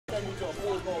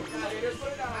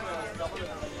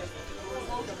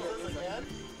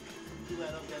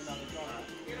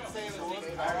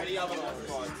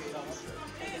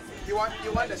You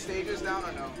want the stages down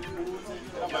or no?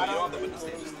 I don't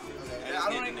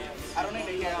think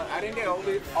they can. I think they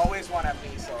always want at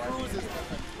least. So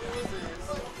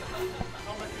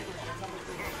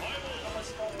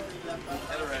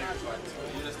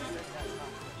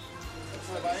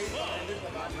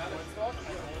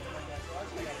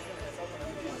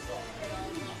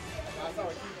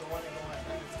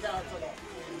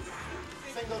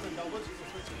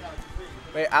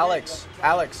wait, Alex,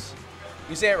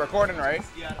 you say it recording, right?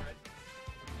 Yeah.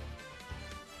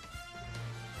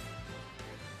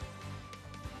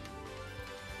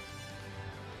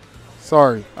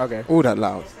 Sorry. Okay. Ooh, that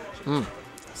loud.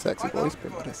 Sexy voice,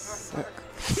 but what is sick.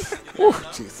 Ooh,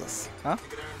 Jesus. Huh?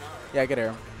 Yeah, I can hear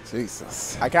him.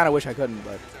 Jesus. I kind of wish I couldn't,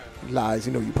 but. Lies,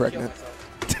 you know you pregnant.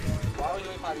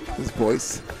 His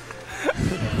voice.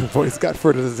 His voice got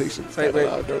fertilization.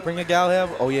 Wait, bring a gal here?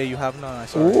 Oh, yeah, you have none. I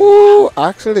saw it. Ooh,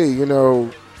 actually, you know.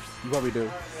 You probably do.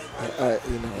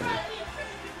 You know.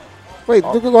 Wait,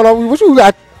 look at what you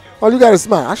got? All you got is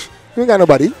smash. You ain't got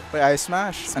nobody. Wait, I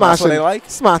smash. Smash. And that's what they like?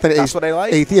 Smash and that's what they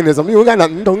like? atheism. You ain't got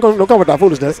nothing. Don't come with that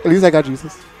foolishness. At least I got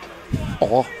Jesus.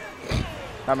 Oh.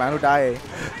 That man who died.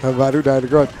 That man who died.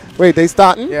 God. Wait, they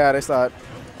starting? Yeah, they start.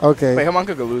 Okay. Wait,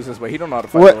 Homonka could lose this, but he don't know how to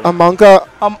fight. What? Homonka?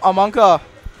 Homonka.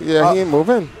 Yeah, he ain't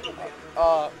moving.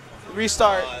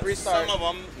 Restart. Some of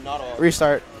them, not all.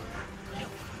 Restart.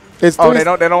 It's oh, they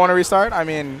don't want to restart? I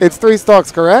mean. It's 3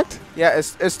 stocks, correct? Yeah,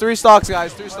 it's 3 stocks,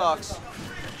 guys. 3 stocks.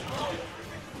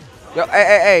 Yo,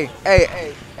 hey.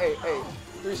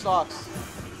 3 stocks.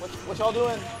 What y'all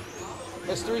doing?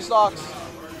 It's 3 stocks.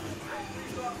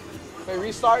 Wait,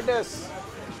 restart this.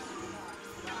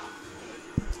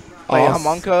 Wait,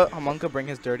 Homonka bring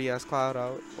his dirty ass cloud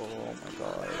out. Oh my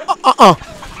god.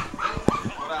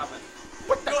 What happened?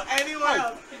 Go anywhere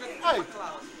else.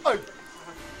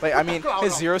 Wait, I mean,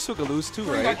 his zero suit could lose too,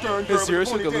 right? His zero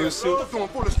suit could lose too.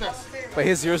 But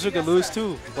his zero suit could lose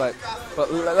too. But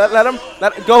let him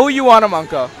go who you want,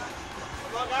 Homonka.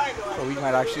 But we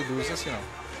might actually lose this, you know.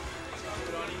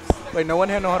 Wait, no one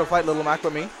here know how to fight Little Mac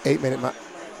but me? 8-minute match.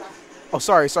 Oh,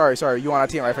 sorry. You on our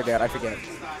team? I forget.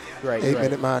 Right.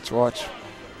 8-minute match. Watch.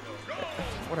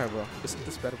 Whatever. This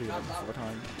better be like before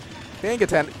time. They ain't get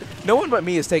 10. No one but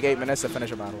me is take 8 minutes to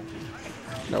finish a battle.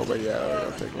 No, but yeah,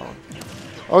 it'll take long.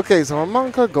 Okay, so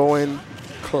Homonka going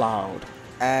cloud.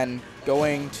 And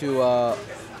going to,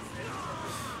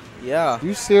 yeah.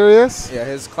 You serious? Yeah,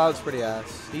 his cloud's pretty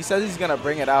ass. He says he's going to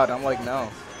bring it out. I'm like, no.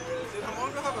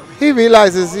 He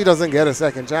realizes he doesn't get a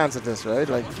second chance at this, right?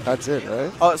 Like, that's it,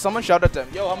 right? Oh, someone shouted to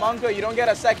him, yo, Homonka, you don't get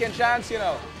a second chance, you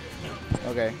know.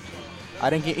 Okay. I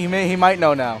think he might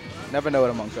know now. Never know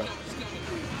what Homonka.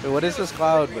 Wait, what is this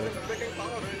cloud, bro?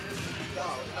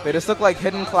 Wait, this look like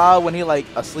hidden cloud when he like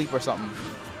asleep or something.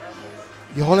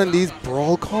 Y'all in these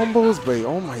brawl combos, bro.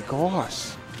 Oh my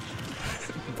gosh.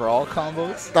 Brawl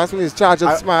combos? That's when he's charging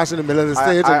smash in the middle of the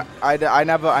stage. I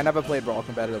never played brawl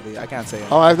competitively. I can't say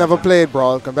it. Oh, I've never played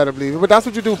brawl competitively. But that's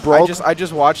what you do, brawl. I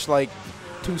just watched like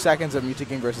 2 seconds of Mutant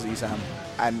King versus ESAM,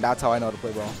 and that's how I know how to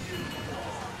play brawl.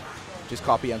 Just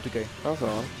copy M2K. That's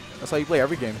all. That's how you play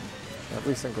every game.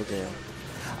 Every single game.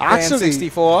 Actually,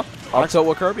 64. Also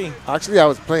with Kirby. Actually, I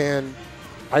was playing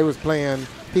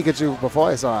Pikachu before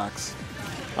I saw Axe.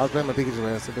 I was playing my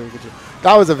Pikachu.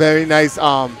 That was a very nice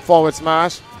forward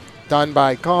smash done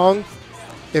by Kong.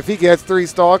 If he gets 3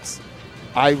 stocks,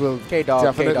 I will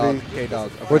definitely.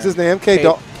 K-Dog. Okay. What's his name?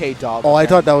 K-Dog. K-Dog. Oh, I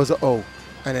thought that was an O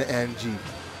and an NG.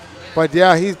 But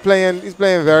yeah, he's playing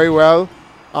very well.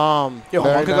 Yo,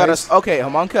 Homonka got us. Okay,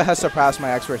 Homonka has surpassed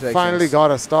my expectations. Finally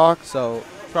got a stock. So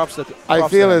props to. I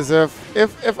feel as if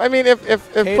push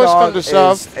comes to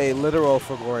shove, is a literal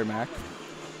for glory Mac.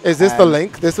 Is this the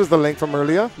link? This was the link from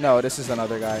earlier? No, this is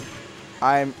another guy.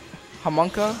 I'm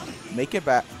Homonka. Make it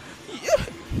back.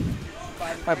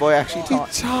 My boy actually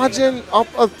he's charging up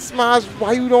a smash.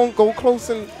 Why you don't go close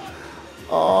and?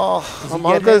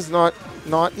 Homonka is not.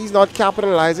 He's not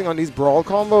capitalizing on these brawl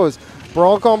combos.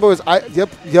 Brawl combos.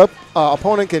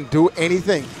 Opponent can do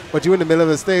anything, but you in the middle of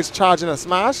the stage charging a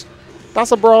smash.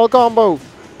 That's a brawl combo.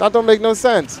 That don't make no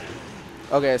sense.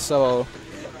 Okay, so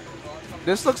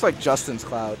this looks like Justin's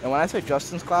cloud, and when I say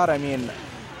Justin's cloud, I mean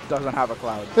doesn't have a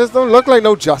cloud. This don't look like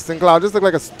no Justin cloud. This look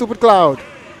like a stupid cloud.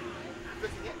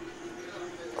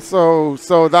 So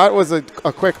that was a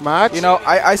quick match. You know,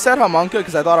 I said Homonka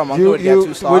because I thought Homonka would get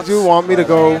 2 stocks. Would you want me to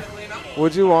go?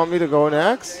 Would you want me to go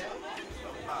next?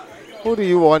 Who do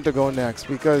you want to go next?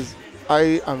 Because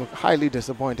I am highly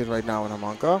disappointed right now in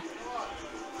Homonka.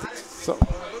 So,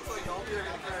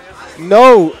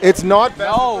 no, it's not.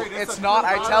 No, it's not.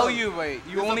 I tell you, wait.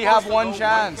 You only have 1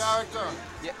 chance.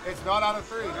 Yeah. It's not out of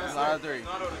 3. It's not out of 3.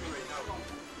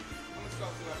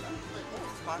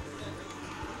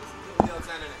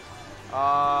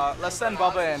 Let's send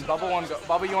Bubba in. Bubba,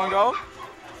 Bubba, you wanna go?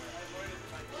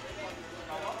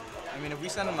 I mean, if we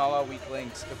send in all our weak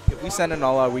links, if we send in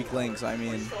all our weak links, I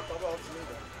mean,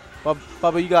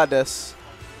 Bubba, you got this.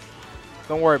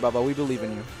 Don't worry, Bubba. We believe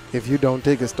in you. If you don't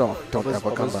take a stock, don't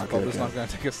ever come back here Bubba's again. not gonna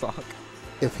take a stock.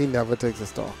 If he never takes a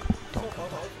stock, don't come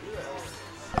back.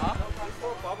 Huh?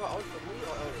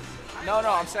 No,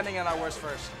 I'm sending in our worst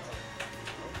first.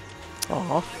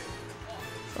 Aw.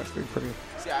 That's pretty.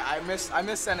 See, I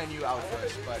miss sending you out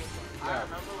first, but yeah.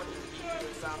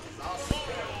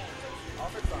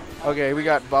 Okay, we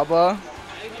got Bubba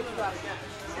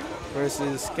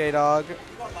versus K-Dog.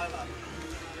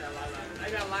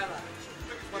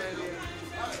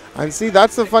 And see,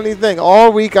 that's the funny thing.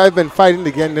 All week I've been fighting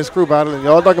to get in this crew battle, and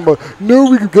y'all talking about, no,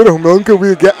 we could get a Homonka, we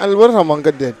could get, and what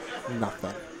Homonka did?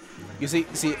 Nothing. You see,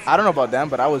 I don't know about them,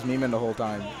 but I was memeing the whole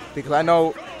time. Because I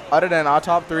know, other than our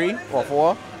top 3 or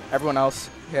 4, everyone else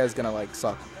here is going to, like,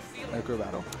 suck in a crew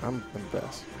battle. I'm the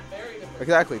best.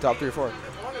 Exactly, top 3 or 4.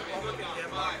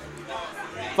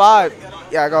 5.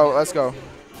 Yeah, go. Let's go.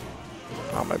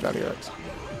 Oh, my belly hurts.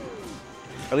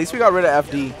 At least we got rid of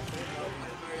FD.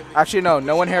 Actually,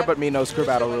 no one here but me knows crew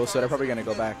battle rules, so they're probably going to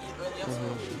go back.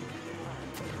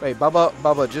 Wait,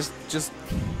 Bubba, just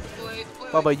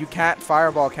Bubba, you can't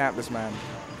fireball camp this man.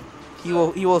 He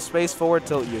will space forward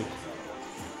tilt you.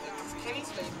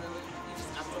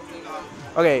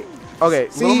 Okay.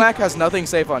 Lil Mac has nothing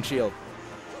safe on shield.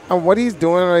 And what he's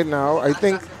doing right now, I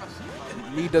think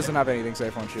He doesn't have anything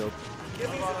safe on shield.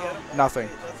 Nothing.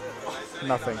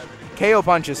 KO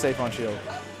punch is safe on shield.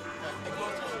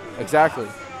 Exactly.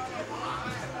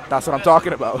 That's what I'm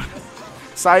talking about.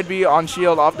 Side B on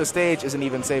shield off the stage isn't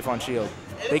even safe on shield.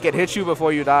 They can hit you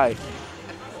before you die.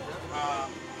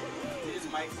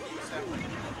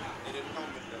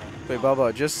 Wait,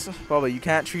 Bubba, you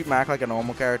can't treat Mac like a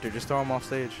normal character. Just throw him off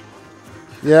stage.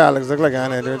 yeah, looks like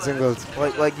Anna doing singles.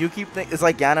 Like you keep thinking it's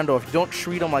like Ganondorf. You don't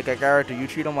treat him like a character. You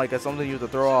treat him like something you have to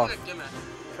throw off.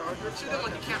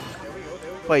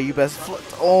 Wait, you best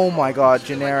oh my God,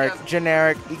 generic.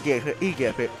 He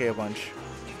get hit KO punch.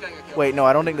 Wait, no,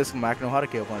 I don't think this Mac know how to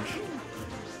KO punch.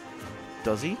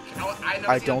 Does he?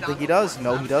 I don't think he does.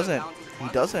 No, he doesn't. He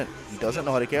doesn't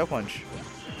know how to KO punch.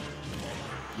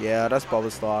 Yeah, that's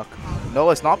Bubba's stock. No,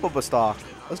 it's not Bubba's stock.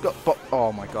 Let's go.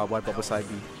 Oh my God, why Bubba side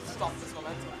B?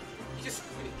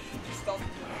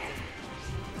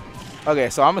 Okay,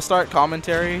 so I'm gonna start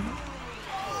commentary.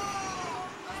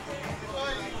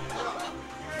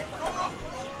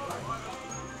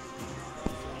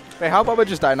 Wait, how Bubba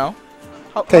just die now?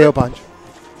 KO punch.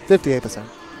 58%.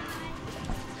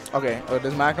 Okay,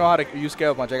 does Mac know how to use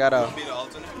KO punch? I gotta.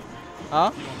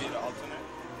 Huh?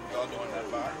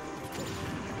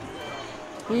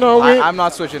 No, I'm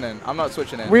not switching in.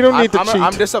 We don't need to cheat.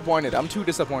 I'm disappointed. I'm too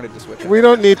disappointed to switch in. We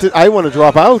don't need to. I want to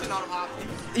drop out.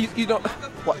 You don't.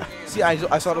 What? See,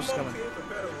 I saw this coming.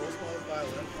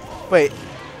 Wait,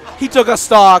 he took a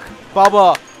stock.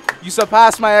 Bubba, you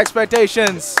surpassed my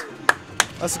expectations.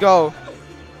 Let's go.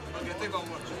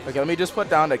 Okay, let me just put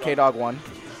down that K-Dog won.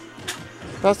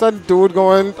 That's that dude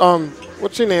going,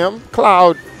 what's your name?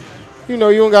 Cloud. You know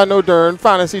you ain't got no darn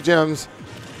fantasy gems.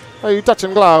 Are you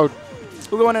touching Cloud?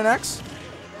 Who going in next?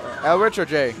 Elrich or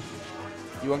Jay?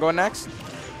 You want to go next?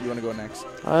 You want to go next?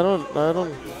 I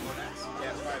don't.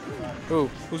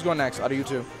 Who's going next out of you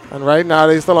two? And right now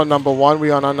they still on number 1.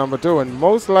 We on number 2, and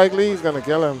most likely he's gonna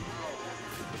kill him.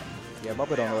 Yeah,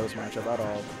 Bubba don't know this matchup at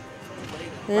all.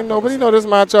 Ain't nobody know this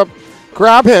matchup.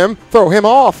 Grab him, throw him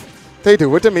off. They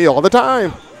do it to me all the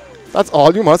time. That's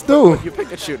all you must do. You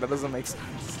pick and shoot. That doesn't make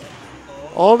sense.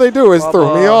 All they do is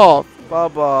throw me off.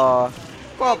 Bubba.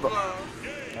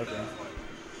 Okay.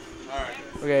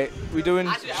 Okay, we doing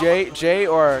Jay,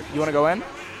 or you want to go in?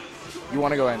 You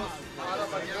want to go in?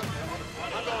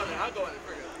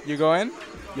 You go in?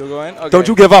 You'll go in? Okay. Don't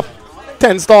you give up.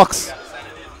 10 stocks.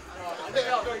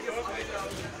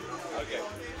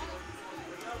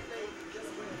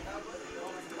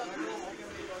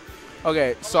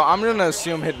 Okay, so I'm gonna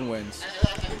assume hidden wins.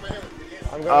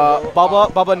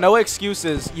 Bubba, no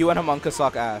excuses. You and Homonka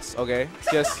suck ass. Okay,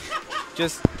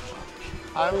 just.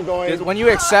 I'm going. When you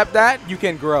accept that, you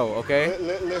can grow. Okay.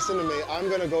 Listen to me. I'm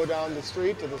gonna go down the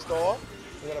street to the store.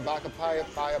 I'm gonna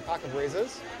buy a pack of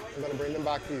razors. I'm gonna bring them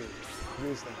back to you.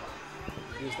 Use them.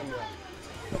 Use them well.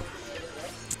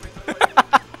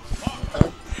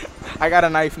 Okay. I got a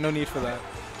knife. No need for that.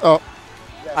 Oh.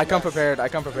 I come prepared.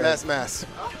 Less mess.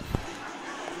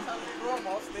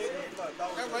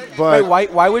 But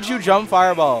wait, why would you jump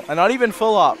fireball and not even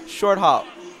full hop, short hop?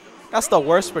 That's the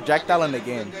worst projectile in the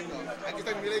game.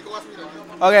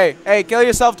 Okay, hey, kill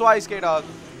yourself twice, K-Dog.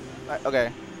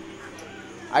 Okay.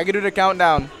 I can do the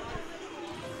countdown.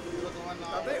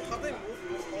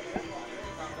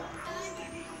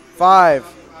 5,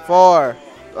 4.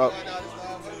 Oh.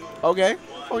 Okay.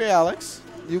 Okay, Alex.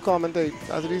 You commentate.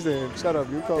 That's what he's saying. Shut up.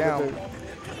 You commentate.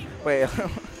 Wait.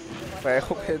 Wait, I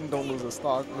hope Hidden don't lose a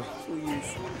stock,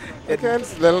 please.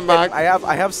 Against Little Mac.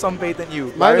 I have some faith in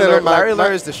you. My Little Mac. Larry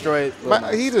Lure is destroyed.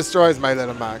 He destroys my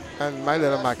Little Mac. And my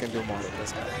Little Mac can do more than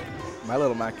this guy. My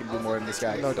Little Mac can do more than this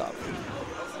guy. No doubt.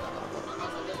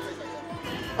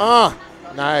 Ah,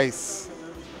 nice.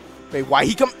 Wait, why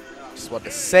he come? Just what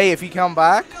to say if he come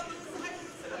back.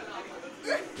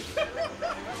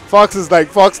 Fox is like,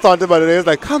 Fox taunted by the day. It's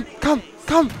like, come.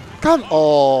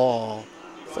 Oh,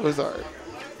 so sorry.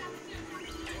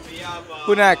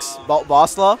 Who next?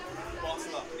 BOSSLA?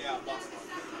 BOSSLA, yeah,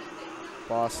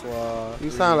 BOSSLA. BOSSLA.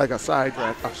 You sound like a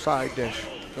side dish.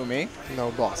 Who, me?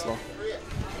 No, BOSSLA.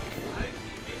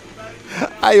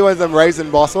 I want some rice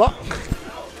and BOSSLA.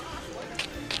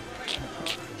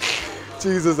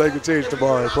 Jesus, I could change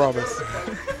tomorrow, I promise.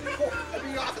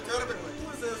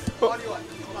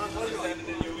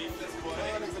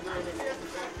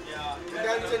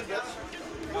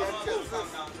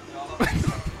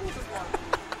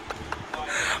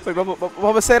 Wait,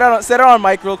 Bubba, say that on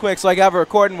mic real quick so I can have a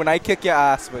recording when I kick your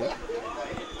ass. Wait,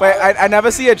 I never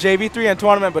see a JV3 in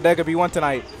tournament, but there could be one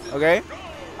tonight. Okay?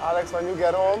 Alex, when you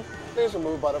get home, please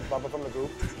remove Bubba from the group.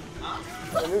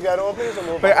 When you get home, please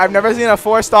remove. Wait, I've never seen a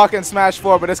 4-stock in Smash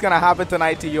 4, but it's gonna happen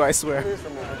tonight to you, I swear. Please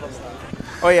remove him from the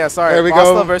group. Oh yeah, sorry. Here we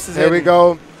BOSSLA go. versus Here Hidden. we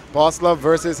go. BOSSLA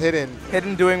versus Hidden.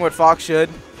 Hidden doing what Fox should.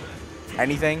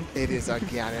 Anything. It is a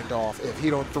Ganondorf. If he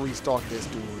don't 3-stock this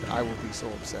dude, I would be so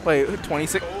upset. Wait,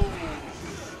 26.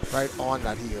 Right on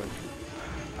that heel.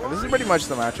 Yeah, this is pretty much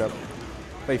the matchup.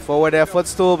 Wait, forward air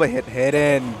footstool, but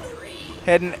Hidden.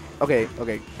 Hidden. Okay,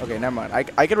 never mind.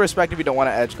 I can respect if you don't want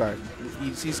to edge guard.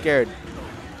 He's scared.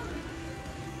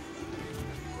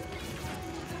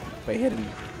 Wait, Hidden.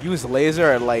 Use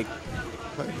laser at like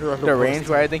the range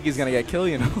where I think he's gonna get killed,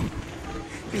 you know?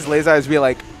 These laser eyes be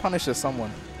like, punish this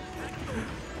someone.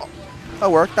 That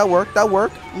worked.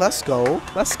 Let's go.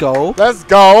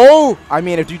 I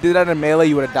mean, if you did that in melee,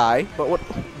 you would have died. But what?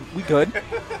 We good.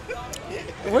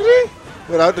 Would you?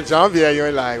 Without the jump, yeah, you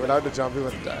ain't lying. Without the jump, you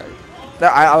would have died.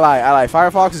 I lie.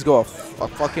 Firefoxes go a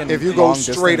fucking If you go long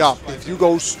straight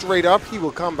distance. up, he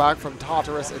will come back from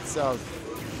Tartarus itself.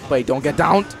 Wait, don't get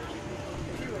down.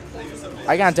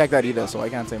 I can't take that either, so I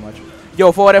can't say much.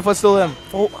 Yo, forward air footstool him.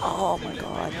 Oh my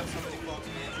god.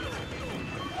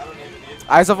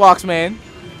 Eyes of Fox, man.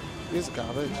 He's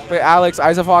garbage. Wait, Alex,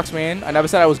 Eyes of Fox, man. I never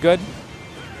said I was good.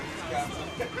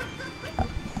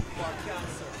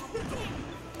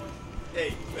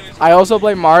 I also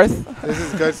play Marth. This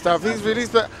is good stuff. He's really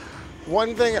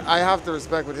one thing I have to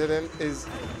respect with Hidden is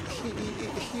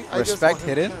I just want him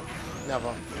Hidden? camp.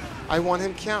 Never. I want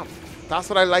him camp. That's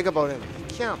what I like about him. He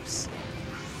camps.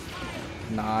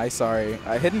 Nah, sorry.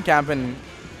 Hidden camping.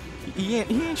 He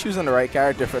ain't choosing the right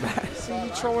character for that. See, he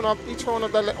throwing up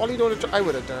that. All he doing is I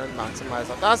would have done maximize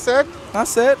up. That's it.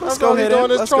 Let's go Hidden.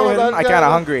 Let's go Hidden. I kinda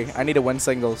hungry. I need to win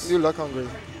singles. You look hungry.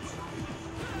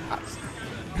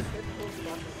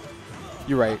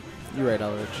 You're right,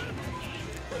 Elrich.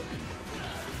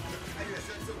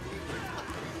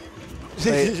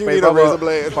 You need a razor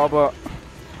blade.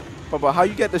 Bubba, how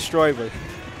you get destroyed, bro?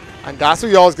 And that's who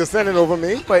y'all's sending over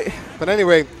me. Wait. But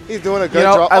anyway, he's doing a good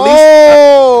job.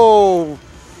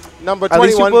 Number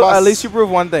 21 bus. At least you prove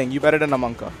one thing. You better than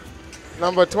Homonka.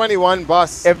 Number 21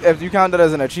 bus. If you count that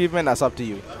as an achievement, that's up to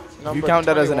you. If you count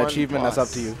that as an 21 achievement, bus. that's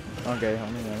up to you. Okay.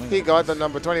 He got the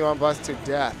number 21 bus to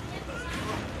death.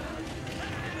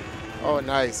 Oh,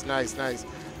 nice.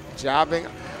 Jabbing.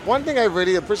 One thing I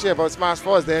really appreciate about Smash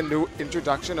 4 is their new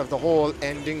introduction of the whole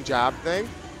ending jab thing.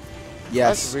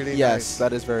 Yes. That's really yes, nice.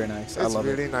 That is very nice. I love it.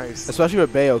 It's really nice. Especially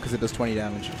with Bayo because it does 20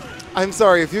 damage. I'm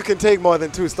sorry. If you can take more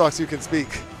than 2 stocks, you can speak.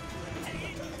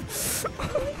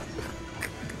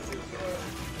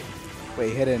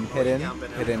 Wait, Hidden.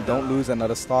 Don't lose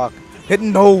another stock.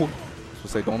 Hidden, no. So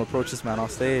say, don't approach this man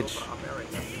off stage.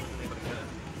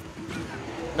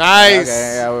 Nice.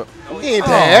 Okay, he ain't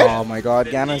dead. Oh my God,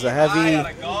 Ganon's a heavy.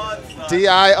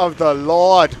 DI of the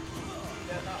Lord.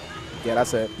 Yeah,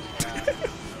 that's it.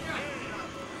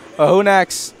 Who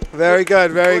next? Very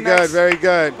good. Very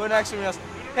good. Who next from us?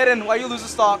 Hidden, why you lose a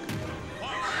stock?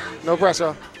 No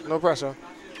pressure. Don't pressure.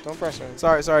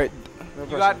 Sorry. No You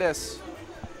pressure. got this.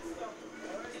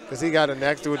 Because he got a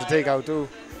next dude to take out too.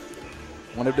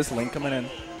 When did this link coming in?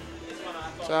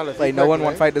 Charlotte, Like no one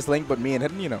want to fight this link but me and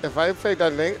Hidden, you know. If I fight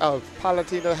that link, I'll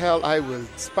Palatine hell. I will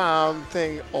spam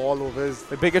thing all over his.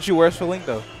 They pick at you worse for link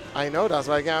though. I know, that's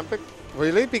why I can't pick.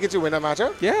 Really? Pikachu win a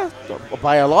matchup? Yeah,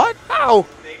 by a lot. How?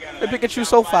 They Pikachu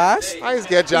so fast. I just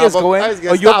get He is jab up. going. I just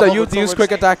get Oh, you have stab to up with use so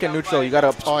quick much- attack and neutral. You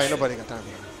gotta. Oh, ain't nobody got time for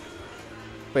that.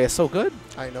 But it's so good.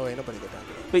 I know, ain't nobody got time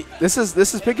for that. Wait, this is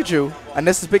Pikachu, and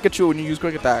this is Pikachu when you use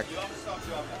quick attack.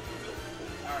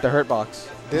 The hurt box.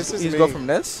 This is He's me. go from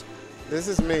this. This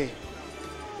is me.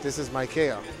 This is my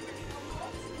KO.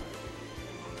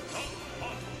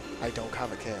 I don't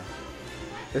have a KO.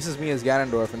 This is me as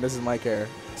Ganondorf, and this is my care.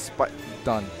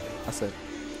 Done. That's it.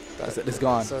 That's it. It's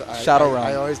gone. So Shadow I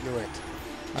Realm. always knew it.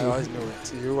 I always knew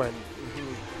it. You and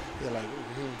you're like,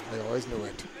 I always knew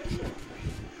it.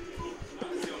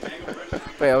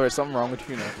 Wait, there's something wrong with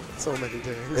you now. So many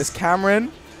things. This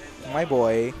Cameron, my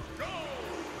boy,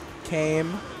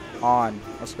 came on.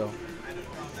 Let's go. 5,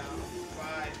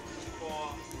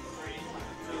 4, 3,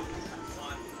 2,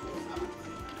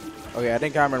 1. Okay, I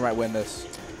think Cameron might win this.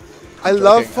 I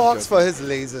love Fox for his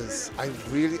lasers. I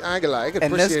really, I could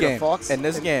In this appreciate a game. Fox. In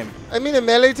this game. I mean, in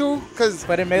Melee too, because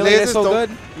But in Melee, it's so good.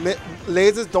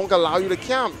 Lasers don't allow you to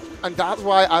camp. And that's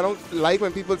why I don't like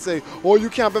when people say, oh,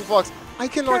 you camp in Fox. I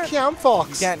cannot camp Fox.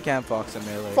 You can't camp Fox in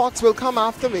Melee. Fox will come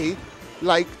after me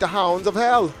like the hounds of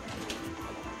hell.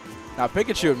 Now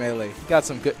Pikachu in Melee. He got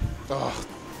some good. Oh,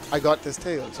 I got this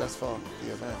tail just for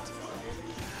the event.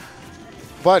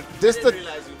 But this I the... didn't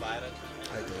realize you buy it.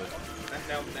 I did.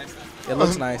 No, next time. It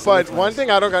looks nice. But one thing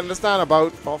I don't understand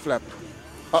about flip.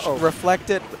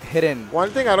 Reflected, hidden. One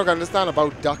thing I don't understand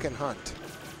about Duck and Hunt.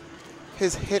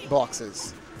 His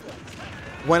hitboxes.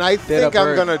 When I think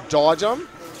I'm going to dodge them,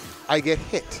 I get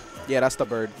hit. Yeah, that's the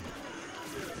bird.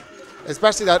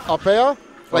 Especially that up air.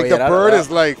 Like yeah, the bird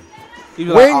is like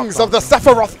wings of the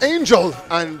Sephiroth angel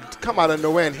and come out of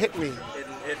nowhere and hit me.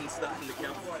 Hidden stuff in the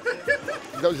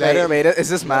camp. Wait, is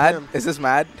this mad? him. Is this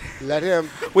mad? Let him.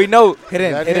 Wait, no,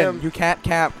 hidden. Let him. You can't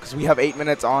camp because we have 8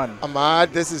 minutes on.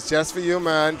 Ahmad, this is just for you,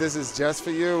 man. This is just for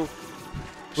you.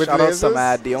 With Shout out to lasers,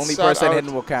 Mad, the only shout person out.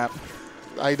 hidden will camp.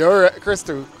 I know, Chris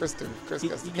too. Chris He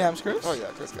gets to camps Chris? Oh yeah,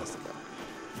 Chris gets to camp.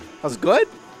 That's good.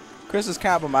 Chris is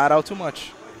camp, but Mad out too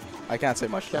much. I can't say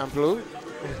much. Camp Blue.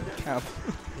 Camp.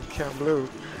 Camp Blue.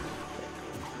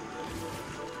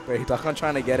 Wait, Duckhun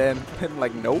trying to get in. And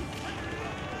like, nope.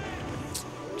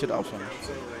 Shit off finish.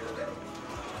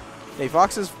 Hey,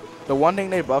 Fox is the one thing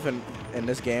they buff in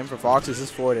this game for Fox is his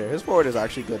forward air. His forward is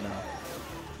actually good now.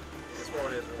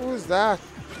 Who's that?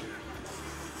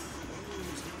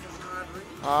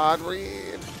 Hard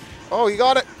read. Oh, you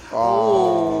got it.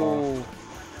 Oh.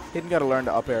 Hidden got to learn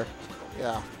to up air.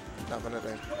 Yeah,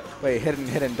 definitely. Wait,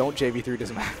 hidden. Don't JV3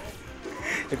 this man.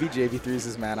 If he JV3s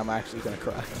this man, I'm actually gonna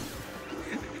cry.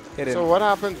 Hidden. So what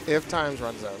happens if times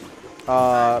runs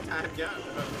out?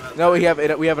 No, we have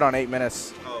it on 8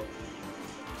 minutes.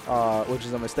 Which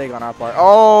is a mistake on our part.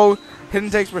 Oh, hidden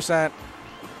takes percent.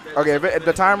 Okay, if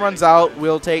the time runs out,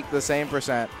 we'll take the same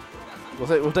percent.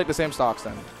 We'll take the same stocks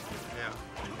then. Yeah.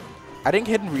 I think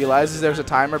hidden realizes there's a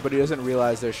timer, but he doesn't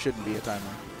realize there shouldn't be a timer.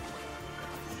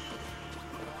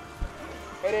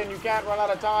 Hidden, you can't run out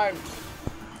of time.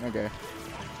 Okay,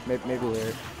 maybe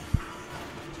later.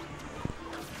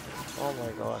 Oh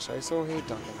my gosh, I so hate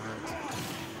Duck and Hunt.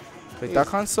 But Duck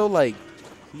Hunt's so like,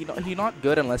 he not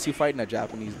good unless you fight in a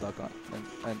Japanese Duck Hunt,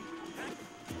 and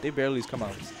they barely come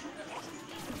out.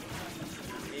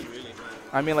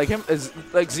 I mean, like him is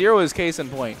like Zero is case in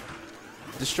point.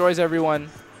 Destroys everyone,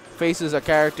 faces a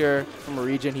character from a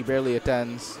region he barely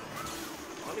attends,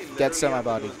 gets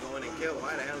semi-body.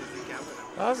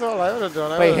 That's all I would have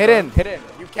done. Wait, hidden.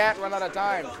 You can't run out of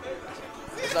time.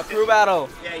 It's a crew battle.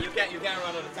 Yeah, you can't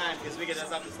run out of time because we get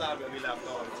us up to start where we left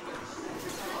off.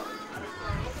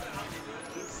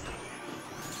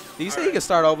 Do you say he can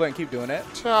start over and keep doing it?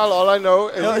 Child, all I know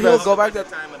is He'll go back to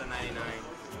Time of the 99.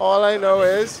 all I know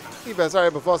is he best hurry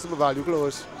before super value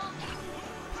close.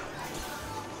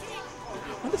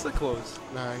 when does it close?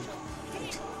 9.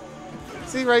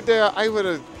 See right there, I would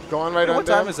have gone right on What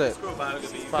there. time is it?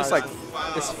 It's like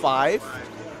it's 5.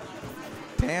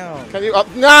 Damn. Can you up?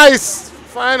 Nice!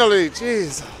 Finally,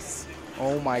 Jesus.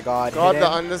 Oh my God. Got Hidden.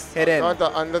 the under. Hidden. Got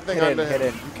the under thing Hidden. under him.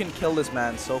 Hidden. You can kill this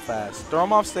man so fast. Throw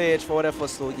him off stage. Forward air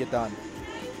footstool. You're done.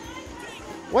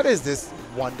 What is this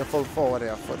wonderful forward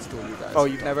air footstool, you guys? Oh,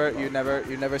 you've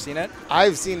never seen it?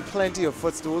 I've seen plenty of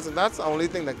footstools, and that's the only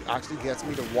thing that actually gets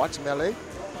me to watch Melee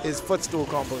is footstool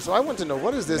combo. So I want to know,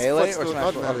 what is this Melee or footstool? Smash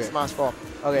Not Four? Melee, Okay. Smash 4.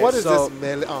 Okay, What is so this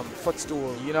melee,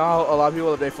 footstool? you know how a lot of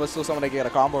people, if they footstool someone, they get a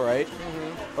combo, right?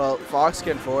 Well, Fox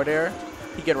can forward air.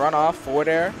 He can run off, forward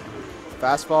air,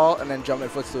 fastball, and then jump and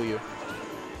footstool you.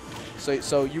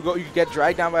 So you get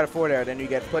dragged down by the forward air, then you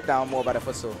get put down more by the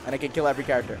footstool, and it can kill every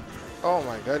character. Oh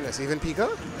my goodness, even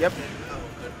Pika? Yep.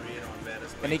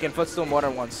 And he can footstool more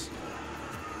than once.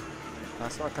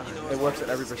 That's not kind. It works at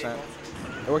every percent.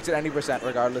 It works at any percent,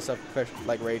 regardless of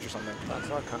like rage or something. That's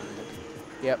not kind.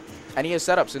 Yep. And he has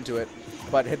setups into it,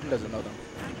 but Hidden doesn't know them.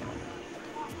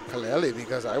 Clearly,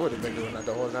 because I would have been doing that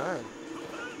the whole time.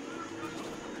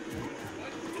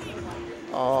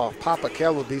 Oh, Papa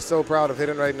Kel would be so proud of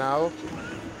Hidden right now.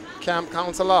 Camp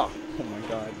counselor. Oh my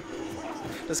god.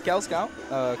 Does Kel scout?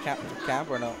 Camp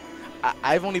or no?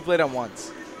 I've only played him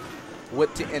once. In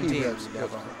teams.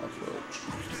 Never approach.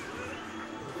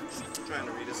 Trying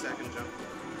to read a second jump.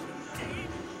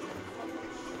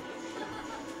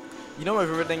 You know what my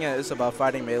favorite thing is about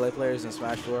fighting melee players in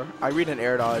Smash 4? I read an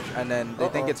air dodge, and then they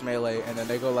think it's melee, and then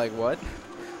they go like, what?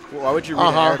 Why would you read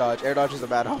an air dodge? Air dodge is a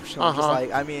bad option. I'm just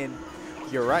like, I mean,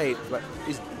 you're right, but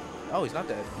he's not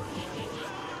dead.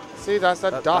 See, that's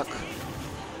that duck.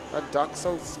 That duck's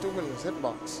so stupid in his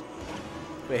hitbox.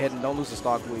 Wait, Hidden, don't lose the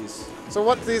stock, please. So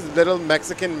what's these little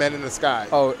Mexican men in the sky?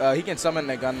 Oh, he can summon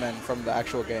a gunman from the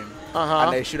actual game.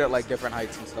 And they shoot at like different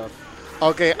heights and stuff.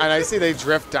 Okay, and I see they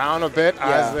drift down a bit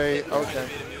as they. Okay.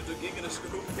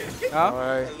 Huh? All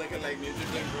right. Looking like Music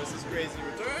King versus Crazy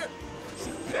Return.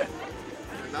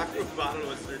 The knockout battle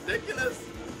was ridiculous.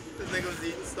 This nigga was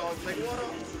eating stalks like water.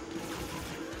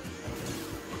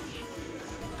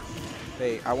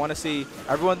 Hey, I want to see.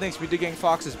 Everyone thinks Music King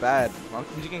Fox is bad.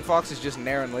 Music King Fox is just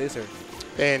Nair and Laser.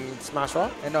 In Smash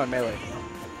 4? And no, in Melee.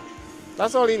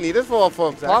 That's all he needed for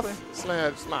Exactly.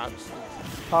 Puff, Smash.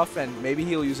 Puff, and maybe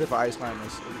he'll use it for Ice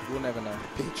Climbers. We'll never know.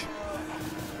 Peach.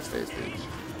 Stays Peach.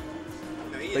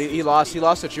 But he lost to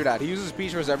Chudat. He uses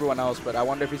Peach versus everyone else, but I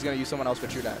wonder if he's going to use someone else for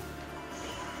Chudat.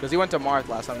 Because he went to Marth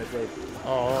last time they played.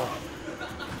 Oh.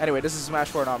 Anyway, this is Smash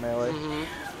 4, not Melee.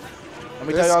 Let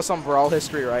me tell y'all some Brawl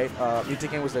history, right? Music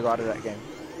King was the god of that game.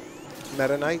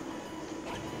 Meta Knight.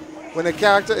 When a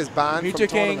character is banned Music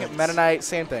from King, tournaments. Meta Knight,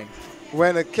 same thing.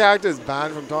 When a character is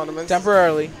banned from tournaments.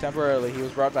 Temporarily, he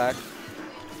was brought back.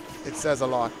 It says a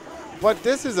lot. But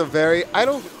this is a very, I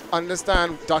don't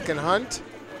understand Duck and Hunt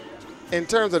in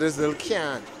terms of this little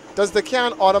can. Does the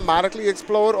can automatically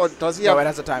explode, or does he have? No, it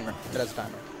has a timer. It has a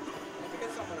timer.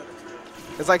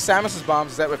 It's like Samus's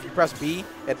bombs, is that if you press B,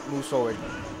 it moves forward.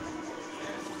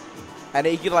 And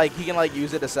he can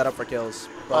use it to set up for kills,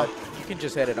 but you can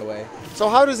just hit it away. So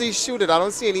how does he shoot it? I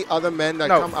don't see any other men that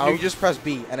come out. No, you just press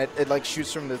B, and it like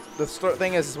shoots from the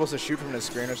thing is it's supposed to shoot from the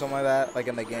screen or something like that, like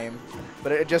in the game,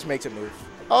 but it just makes it move.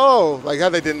 Oh, like how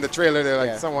they did in the trailer, they're like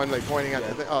Yeah. someone like pointing at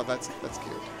the thing. Oh, that's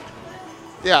cute.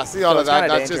 Yeah, see all So of it's that.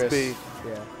 kinda That's just dangerous. B.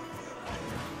 Yeah.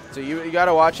 So you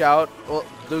gotta watch out. Well,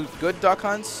 the good duck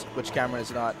hunts, which Cameron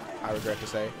is not, I regret to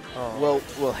say,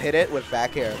 will hit it with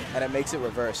back air, and it makes it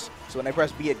reverse. So when they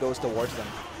press B, it goes towards them.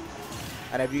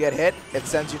 And if you get hit, it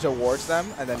sends you towards them,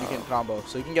 and then you can combo.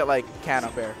 So you can get like can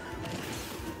up air.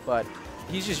 But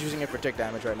he's just using it for tick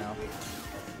damage right now.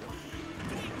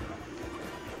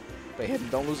 But Hidden,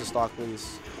 don't lose the stock,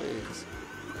 please. Please.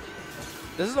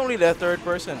 This is only their third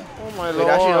person. Oh my Wait, lord.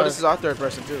 actually, no, this is our third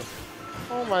person too.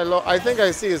 Oh my lord. I think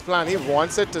I see his plan. He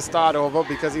wants it to start over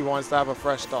because he wants to have a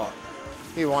fresh start.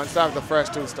 He wants to have the fresh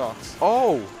 2 stocks.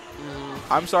 Oh.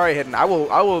 I'm sorry, Hidden. I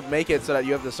will make it so that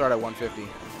you have to start at 150.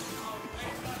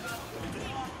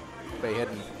 Wait,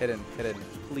 Hidden.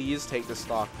 Please take the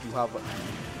stock. You have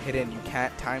Hidden. You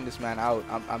can't time this man out.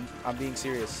 I'm being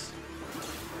serious.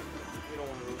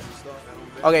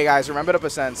 Okay, guys, remember the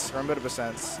percents.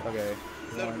 Okay.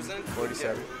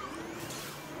 47.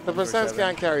 The percents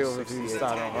can't carry over if you 68.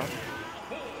 start over.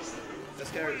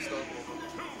 Let's carry the stock.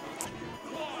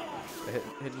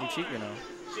 Hidden, you cheat, you know.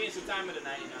 Change the timer to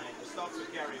 99. The stocks will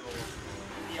carry over.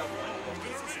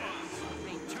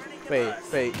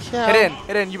 Wait. Yeah.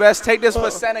 Hidden. You best take this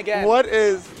percent again. What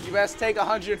is You best take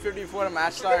 150 before the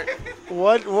match start.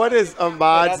 what is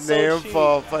Ahmad's That's so name cheap.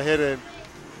 for Hidden?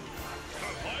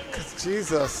 Cause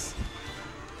Jesus.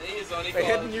 Wait,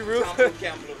 Hidden, you ruthless. You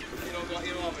don't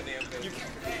have a name.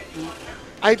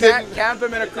 I Can't didn't. camp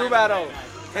him in a crew battle.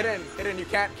 Hidden, you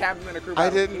can't camp him in a crew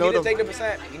battle. didn't you know need to the- take the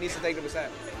percent. He needs to take the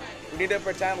percent. We need to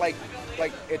pretend like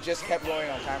it just kept going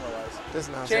on timer-wise. This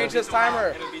now. Change this timer.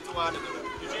 It'll be too hard to do it.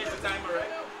 You change the timer, right?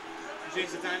 You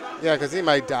change the timer? Yeah, because he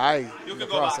might die You in the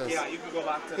can go back. process. Yeah, you can go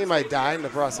back to He might die in the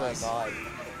process. God.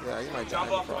 Yeah, he might die Jump in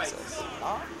the off twice. process.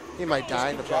 Huh? He might die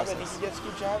in the process. He gets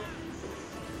scoop job.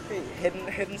 Hey,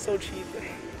 hidden so cheap.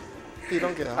 He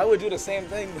don't care. I would do the same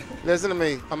thing. Listen to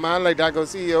me. A man like that go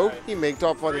CEO, he make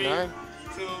top 49.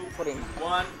 3, 2, 49.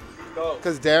 1, go.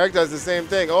 Because Derek does the same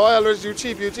thing. Oh, Ellis, you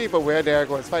cheap. But where Derek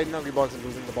was fighting Hungry Bucks and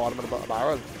losing the bottom of the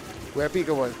barrel. Where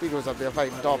Pika was up there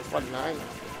fighting top 49.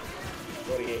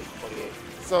 48.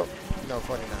 So, no,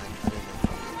 49.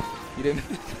 You didn't.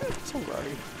 So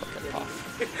sorry.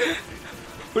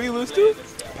 Who do you lose to?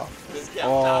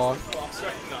 Oh.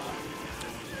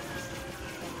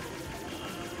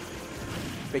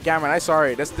 Hey Cameron, I'm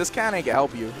sorry. This can ain't gonna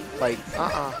help you. Like,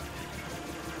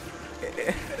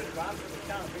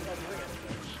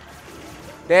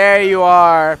 There you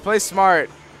are. Play smart.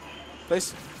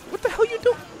 What the hell you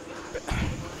doing?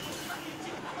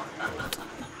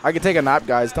 I can take a nap,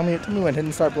 guys. Tell me when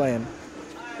Hidden start playing.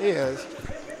 He is.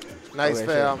 Nice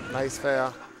fair. Nice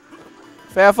fair.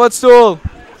 Fair footstool.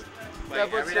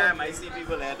 Like, every time I see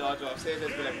people there dodge off, say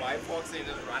this, be like, why Fox ain't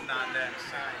just run down there and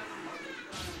shine?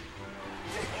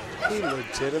 He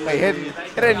legitimately. Hey,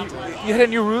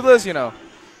 Hidden, you ruthless, you know.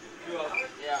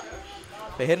 Yeah.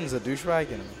 Hey, Hidden's a douchebag,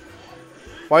 you know.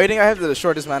 Why do you think I have the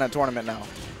shortest man at tournament now?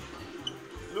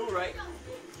 Blue, right?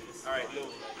 All right,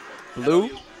 blue. Blue?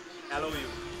 L-O-U.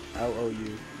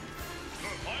 L-O-U.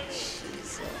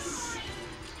 Jesus.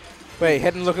 Wait,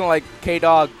 Hidden looking like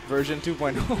K-Dog version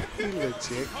 2.0. He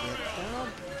legit.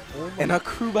 In a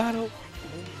crew battle?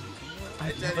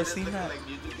 I've never seen that. Like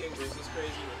Music King versus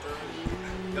Crazy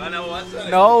Return. Y'all never watched that?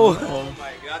 No. Oh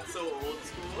my god, so old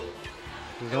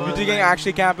school. Music King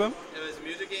actually camp him? It was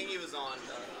Music King, he was on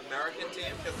the American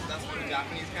team, because that's when the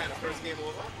Japanese kind of first came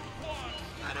over.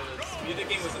 And it was, Music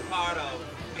King was a part of,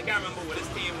 I can't remember what his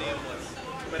team name was.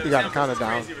 But it You was gotta count it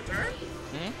down. Crazy Return.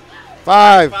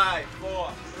 5. 5,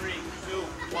 4, 3, 2,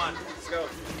 1, let's go.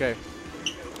 Okay.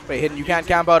 Wait, Hidden, you can't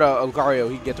camp out a Lucario.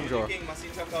 He gets him sure. Music King must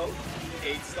have took out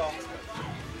 8 stocks.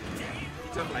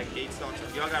 He took like 8 stocks.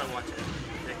 Y'all gotta watch it.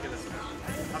 Ridiculous.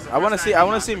 I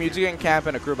want to see Music King camp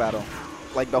in a crew battle.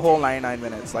 Like the whole 99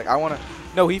 minutes. Like I want to.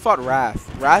 No, he fought Wrath.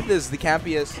 Wrath is the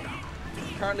campiest.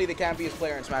 Currently the campiest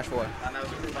player in Smash 4. And that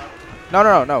was a crew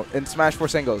battle? No. In Smash 4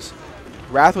 singles.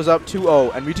 Wrath was up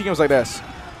 2-0, and Music King was like this.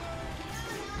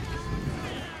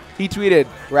 He tweeted,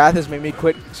 Wrath has made me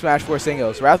quit Smash 4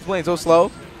 singles. Wrath was playing so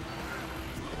slow.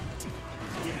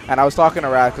 And I was talking to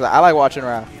Wrath, because I like watching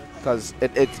Wrath. Because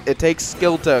it takes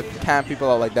skill to camp people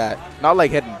out like that. Not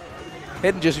like Hidden.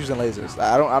 Hidden just using lasers.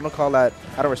 I don't call that,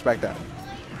 I don't respect that.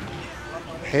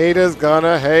 Haters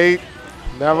gonna hate.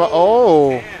 Never.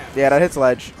 Oh. Yeah, that hits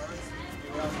ledge.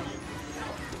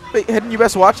 Wait, Hidden, you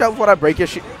best watch out before I break your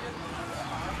shit.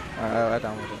 I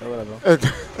down with it.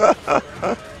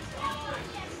 Whatever.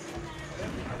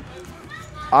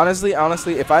 Honestly,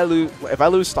 if I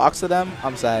lose stocks to them,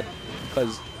 I'm sad,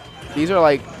 because these are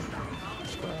like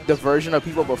the version of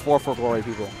people before For Glory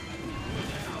people.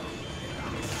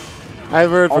 I've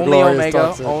heard For Glory is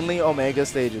toxic. Only Omega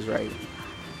stages, right?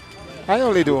 I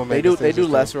only do Omega. They do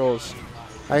less rolls.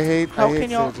 I hate. How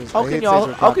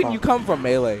can you come from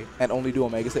Melee and only do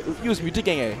Omega stage? Use Music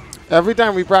King A. Every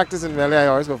time we practice in Melee, I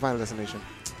always go Final Destination.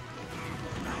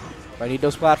 I need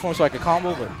those platforms so I can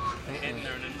combo, but.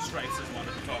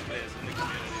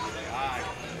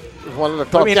 One of the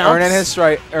top. I mean, earning his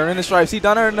stripes. He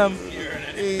done earning them.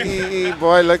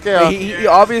 Boy, look here. He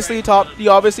obviously top 3.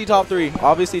 Obviously top 3. He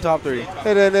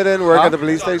didn't work at the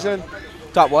police station.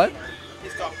 Top what?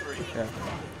 He's top 3. Yeah.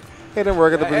 He didn't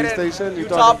work at the police station. You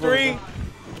top 3.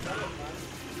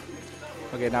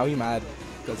 Okay, now he mad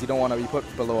because he don't want to be put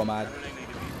below a mad.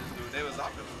 They was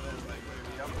up.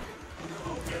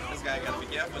 This guy gotta be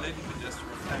careful. They can just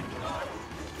reflect.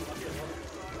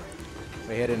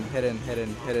 Wait, hidden.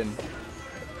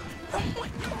 Oh my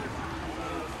god.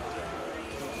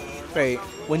 Wait,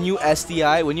 when you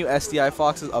SDI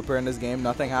Fox's upper in this game,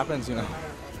 nothing happens, you know.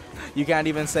 You can't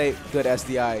even say good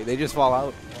SDI. They just fall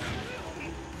out.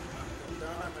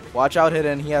 Watch out,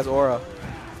 Hidden. He has aura.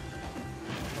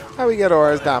 How we get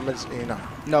aura's damage, you know.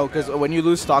 No, because when you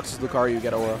lose stocks with Lucario, you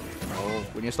get aura. Oh.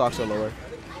 When your stocks are lower.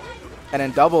 And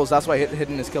in doubles, that's why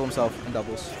Hidden is kill himself in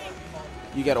doubles.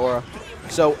 You get aura.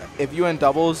 So if you in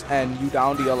doubles and you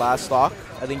down to your last stock,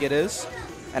 I think it is,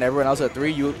 and everyone else at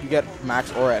 3, you get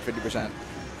max aura at 50%.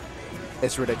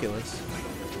 It's ridiculous.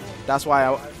 That's why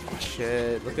oh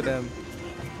shit, look at them.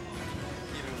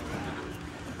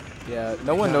 Yeah,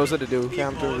 no one knows what to do.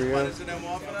 Cam to real.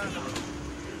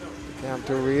 Cam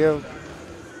to real.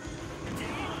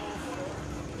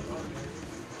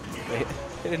 Wait,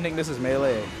 Hidden think this is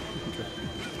melee.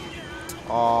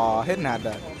 Aw, Hidden had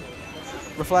that.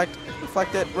 Reflect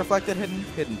it, Hidden.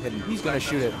 He's gonna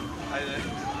shoot it. Oh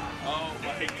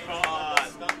my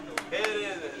god.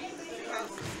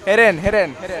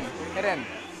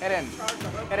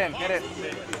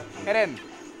 Hidden.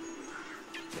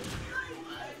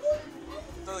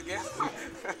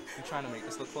 You're trying to make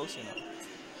this look close, you know.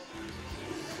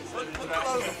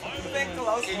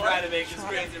 He's trying to make this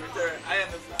crazy return. I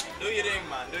understand. Do your thing,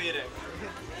 man. Do your thing.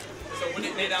 So when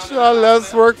they down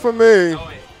less work for me.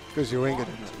 Because you ain't gonna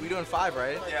do it. doing 5,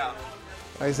 right? Yeah.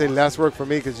 I say less work for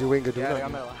me because you ain't gonna do Yeah, nothing.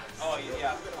 I'm at last. Oh,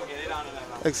 yeah. Okay, they down to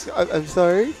that now. I'm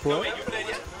sorry. No, What? wait, you played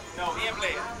yet? No, he ain't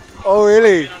played. Oh,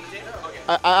 really? Been on the team?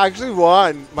 Okay. I actually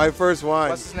won my first one.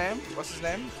 What's his name? What's his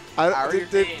name? I, did,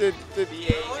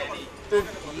 B-A-N-E.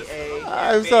 B-A.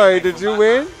 I'm sorry. Did you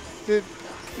win?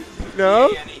 No?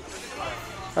 B-A-N-E.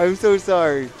 I'm so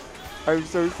sorry. I'm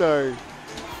so sorry.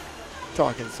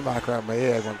 Talking smack around my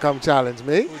ear. Gonna come challenge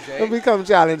me. Who, Jay? Don't be come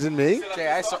challenging me. Jay,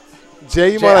 I saw.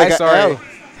 Jay, you Jay, more like I an sorry. L.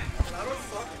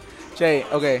 Jay,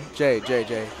 okay, Jay.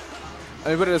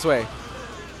 Let me put it this way.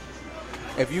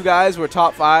 If you guys were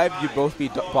top 5, you'd both be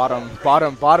bottom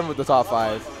of the top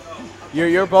 5.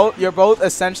 You're both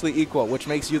essentially equal, which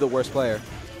makes you the worst player.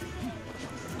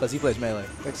 Because he plays melee.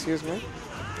 Excuse me?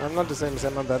 I'm not the same as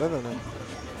him. I'm better than him.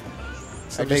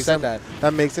 I just said that.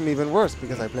 That makes him even worse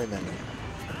because I play melee.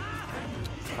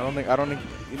 I don't think,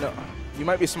 you know, you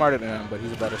might be smarter than him, but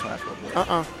he's a better Smash Bros.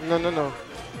 player. No.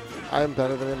 I am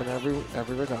better than him in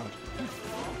every regard.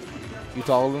 You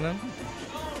taller than him?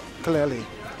 Clearly.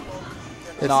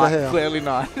 It's Not, the hair. clearly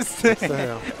not. It's the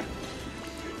hair.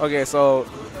 Okay, so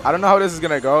I don't know how this is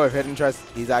going to go if Hidden tries,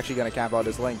 he's actually going to camp out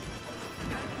his Link.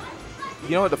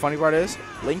 You know what the funny part is?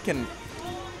 Link can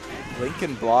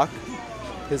block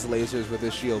his lasers with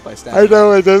his shield by standing. I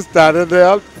know, I just standing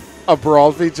there. A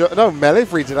brawl feature. No, melee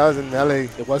feature. That was in melee.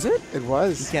 It was it? It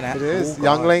was. You can It is. oh,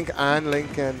 Young God. Link and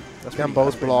Link can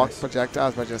both block nice.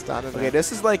 projectiles by just standing Okay, there.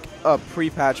 this is like a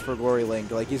pre-patch for Glory Link.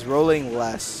 Like, he's rolling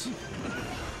less.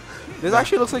 This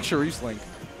actually looks like Sharif's Link.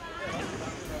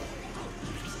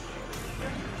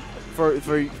 For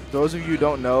those of you who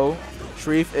don't know,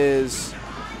 Sharif is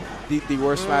the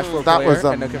worst Smash Bros.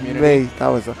 Player in the community.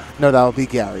 No, that would be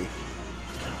Gary.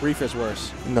 Reef is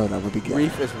worse. No, that would be Gary.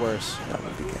 Reef is worse. That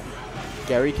would be Gary.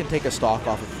 Gary can take a stock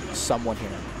off of someone here.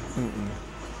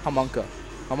 Homonka.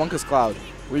 Homonka's Cloud.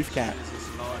 Reef can't.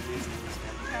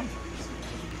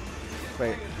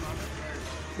 Wait.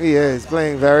 He is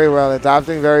playing very well,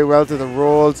 adapting very well to the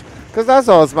roles. Because that's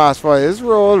all Smash 4 is.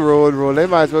 Roll. They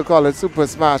might as well call it Super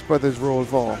Smash Brothers Roll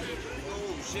 4.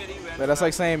 But that's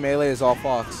like saying Melee is all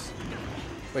Fox.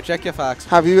 But check your facts.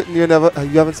 You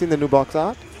haven't seen the new box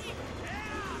art?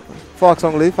 Fox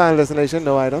only, final destination,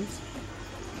 no items.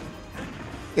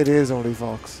 It is only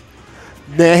Fox.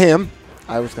 Near him.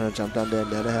 I was going to jump down there and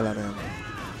near the hell out of him.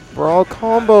 Brawl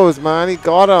combos, man. He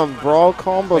got him. Brawl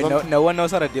combos. Wait, no one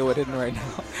knows how to deal with Hidden right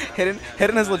now. Hidden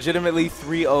has legitimately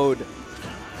 3-0'd.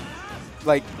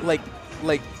 Like,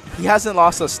 he hasn't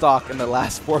lost a stock in the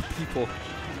last 4 people.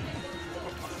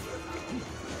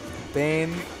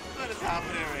 Bane. What is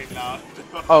happening right now?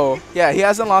 Oh, yeah, he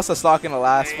hasn't lost a stock in the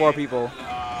last 4 people.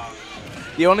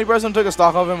 The only person who took a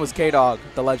stock of him was K-Dog,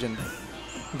 the legend.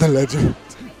 The legend.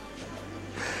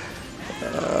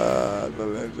 The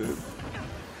legend.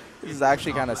 This is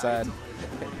actually kind of sad.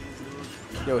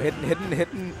 Yo,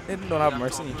 Hidden don't have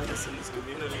mercy.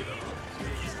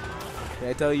 Can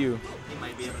I tell you? He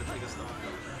might be able to take a stop.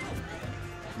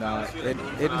 No,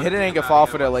 Hidden ain't gonna fall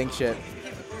for the Link shit.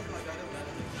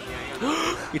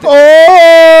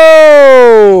 Oh!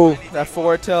 That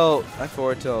forward tilt.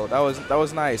 That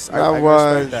was nice. I was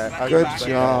respect that. I good respect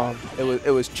job. that.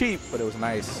 It was cheap, but it was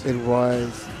nice. It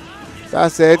was.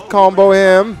 That's it. Combo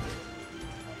him.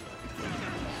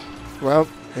 Well,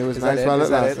 it was nice while it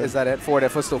lasted. Is that it? Forward it.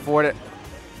 Footstool. Forward it.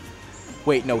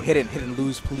 Wait, no. Hidden.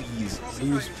 Lose, please.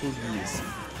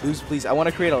 Lose, please. I want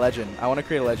to create a legend.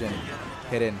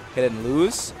 Hidden.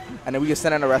 Lose. And then we can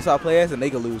send in the rest of our players, and they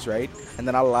can lose, right? And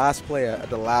then our last player at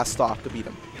the last stock to beat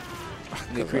them.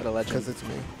 And they create a legend. Because it's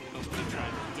me.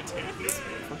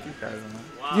 Fuck you guys, man.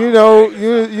 Wow.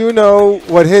 You know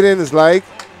what Hidden is like.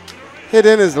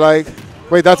 Hidden is like.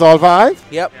 Wait, that's all 5?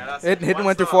 Yep. Yeah, that's Hidden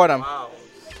went through 4 of them. Wow.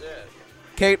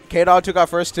 Shit. K-Dog took our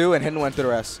first 2, and Hidden went through the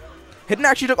rest. Hidden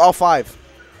actually took all 5.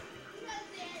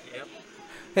 Yep.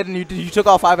 Hidden, you took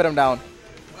all 5 of them down.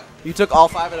 You took all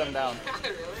 5 of them down.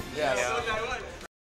 Really? Yes. Yeah.